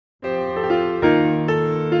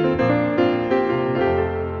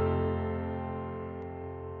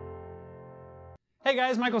Hey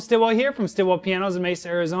guys, Michael Stilwell here from Stilwell Pianos in Mesa,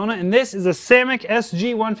 Arizona, and this is a Samick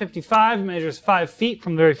SG-155. It measures 5 feet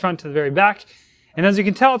from the very front to the very back. And as you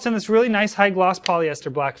can tell, it's in this really nice high gloss polyester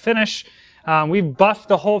black finish. We've buffed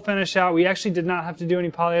the whole finish out. We actually did not have to do any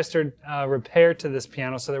polyester repair to this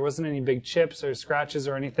piano, so there wasn't any big chips or scratches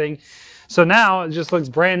or anything. So now it just looks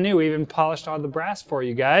brand new. We even polished all the brass for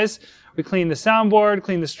you guys. We cleaned the soundboard,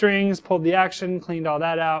 cleaned the strings, pulled the action, cleaned all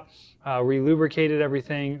that out. Re-lubricated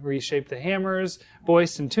everything, reshaped the hammers,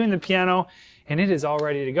 voiced and tuned the piano, and it is all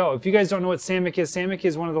ready to go. If you guys don't know what Samick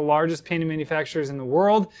is one of the largest piano manufacturers in the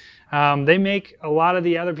world. They make a lot of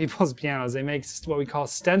the other people's pianos. They make what we call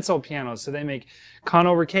stencil pianos. So they make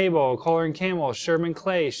Conover Cable, Kohler and Camel, Sherman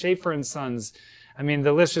Clay, Schaefer and Sons. I mean,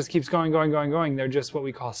 the list just keeps going. They're just what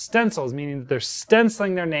we call stencils, meaning that they're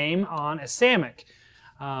stenciling their name on a Samick.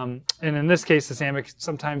 And in this case, the Samick,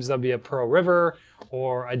 sometimes there'll be a Pearl River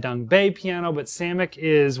or a Dung Bay piano, but Samick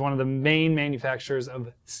is one of the main manufacturers of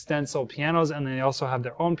stencil pianos, and they also have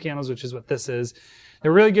their own pianos, which is what this is.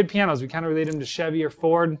 They're really good pianos. We kind of relate them to Chevy or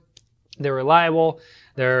Ford. They're reliable.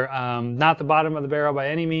 They're not the bottom of the barrel by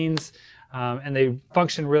any means, and they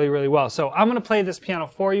function really, really well. So I'm going to play this piano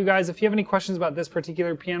for you guys. If you have any questions about this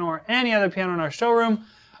particular piano or any other piano in our showroom,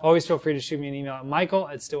 always feel free to shoot me an email at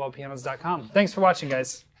michael@stillwellpianos.com. Thanks for watching,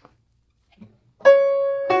 guys.